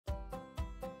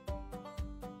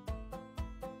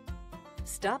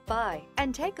Stop by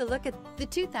and take a look at the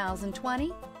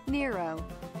 2020 Niro.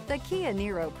 The Kia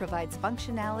Niro provides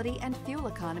functionality and fuel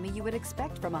economy you would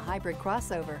expect from a hybrid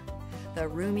crossover. The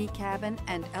roomy cabin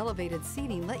and elevated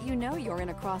seating let you know you're in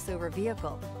a crossover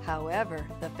vehicle. However,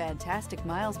 the fantastic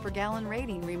miles per gallon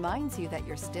rating reminds you that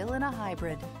you're still in a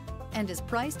hybrid and is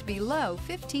priced below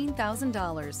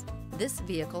 $15,000. This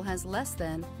vehicle has less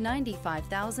than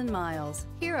 95,000 miles.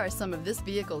 Here are some of this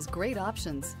vehicle's great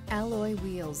options: alloy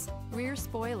wheels, rear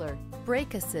spoiler,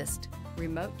 brake assist,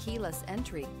 remote keyless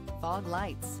entry, fog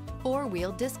lights,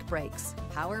 four-wheel disc brakes,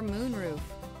 power moonroof,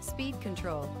 speed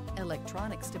control,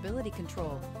 electronic stability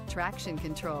control, traction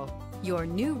control. Your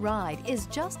new ride is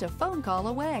just a phone call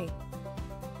away.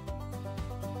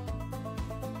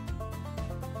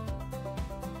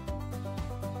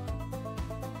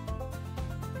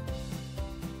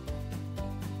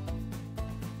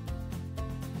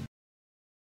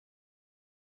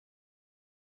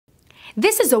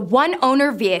 This is a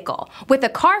one-owner vehicle with a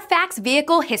Carfax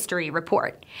Vehicle History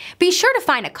Report. Be sure to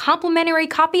find a complimentary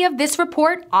copy of this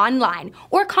report online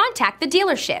or contact the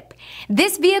dealership.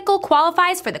 This vehicle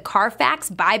qualifies for the Carfax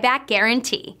Buyback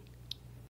Guarantee.